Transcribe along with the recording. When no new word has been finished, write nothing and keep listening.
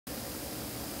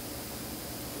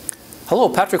Hello,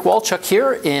 Patrick Walchuk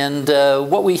here, and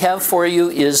what we have for you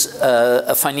is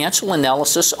a financial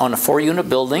analysis on a 4-unit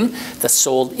building that's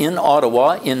sold in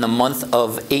Ottawa in the month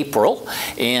of April,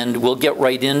 and we'll get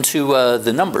right into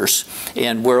the numbers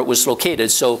and where it was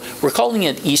located. So we're calling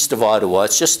it east of Ottawa.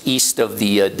 It's just east of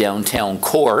the downtown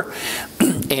core,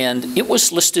 and it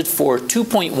was listed for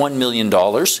 $2.1 million.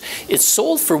 It's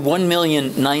sold for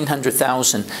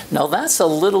 $1,900,000. Now that's a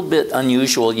little bit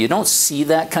unusual. You don't see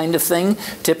that kind of thing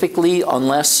typically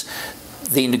unless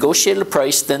they negotiated a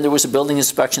price, then there was a building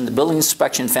inspection. The building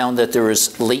inspection found that there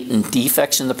was latent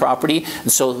defects in the property,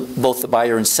 and so both the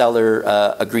buyer and seller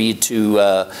agreed to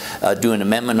do an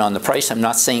amendment on the price. I'm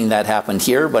not saying that happened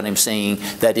here, but I'm saying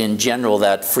that in general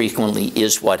that frequently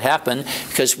is what happened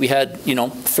because we had,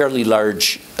 fairly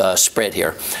large spread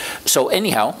here. So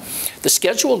anyhow, the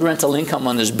scheduled rental income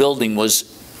on this building was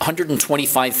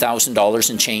 $125,000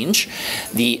 and change.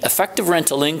 The effective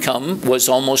rental income was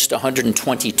almost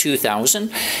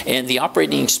 $122,000, and the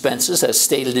operating expenses, as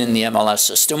stated in the MLS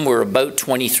system, were about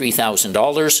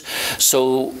 $23,000.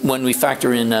 So when we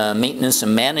factor in maintenance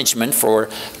and management for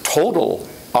total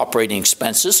operating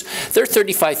expenses, they're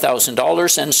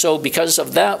 $35,000, and so because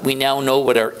of that, we now know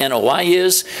what our NOI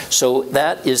is, so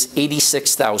that is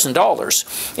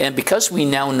 $86,000. And because we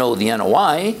now know the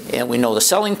NOI, and we know the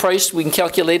selling price, we can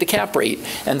calculate a cap rate.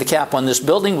 And the cap on this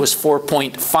building was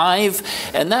 4.5,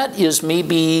 and that is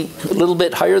maybe a little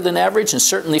bit higher than average, and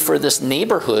certainly for this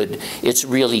neighborhood, it's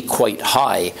really quite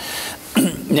high.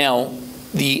 Now,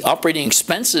 the operating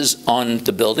expenses on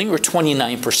the building were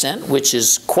 29%, which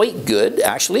is quite good,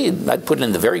 actually. I'd put it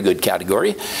in the very good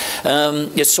category.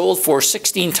 It sold for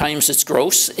 16 times its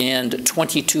gross and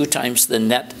 22 times the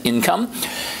net income.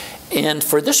 And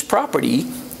for this property,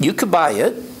 you could buy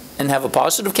it and have a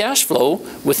positive cash flow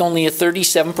with only a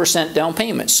 37% down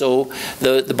payment. So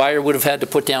the buyer would have had to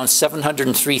put down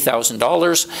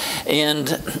 $703,000, and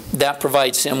that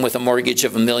provides him with a mortgage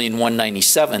of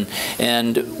 $1,197,000.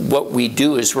 And what we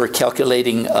do is we're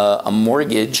calculating a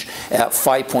mortgage at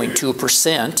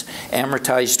 5.2%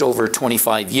 amortized over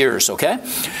 25 years, okay?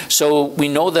 So we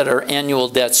know that our annual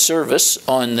debt service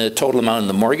on the total amount of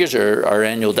the mortgage, or our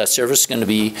annual debt service, is going to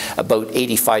be about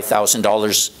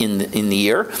 $85,000 in the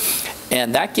year.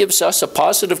 And that gives us a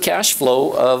positive cash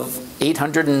flow of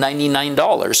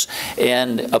 $899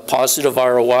 and a positive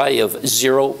ROI of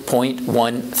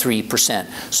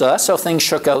 0.13%. So that's how things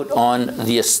shook out on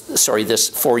this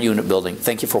 4-unit building.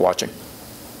 Thank you for watching.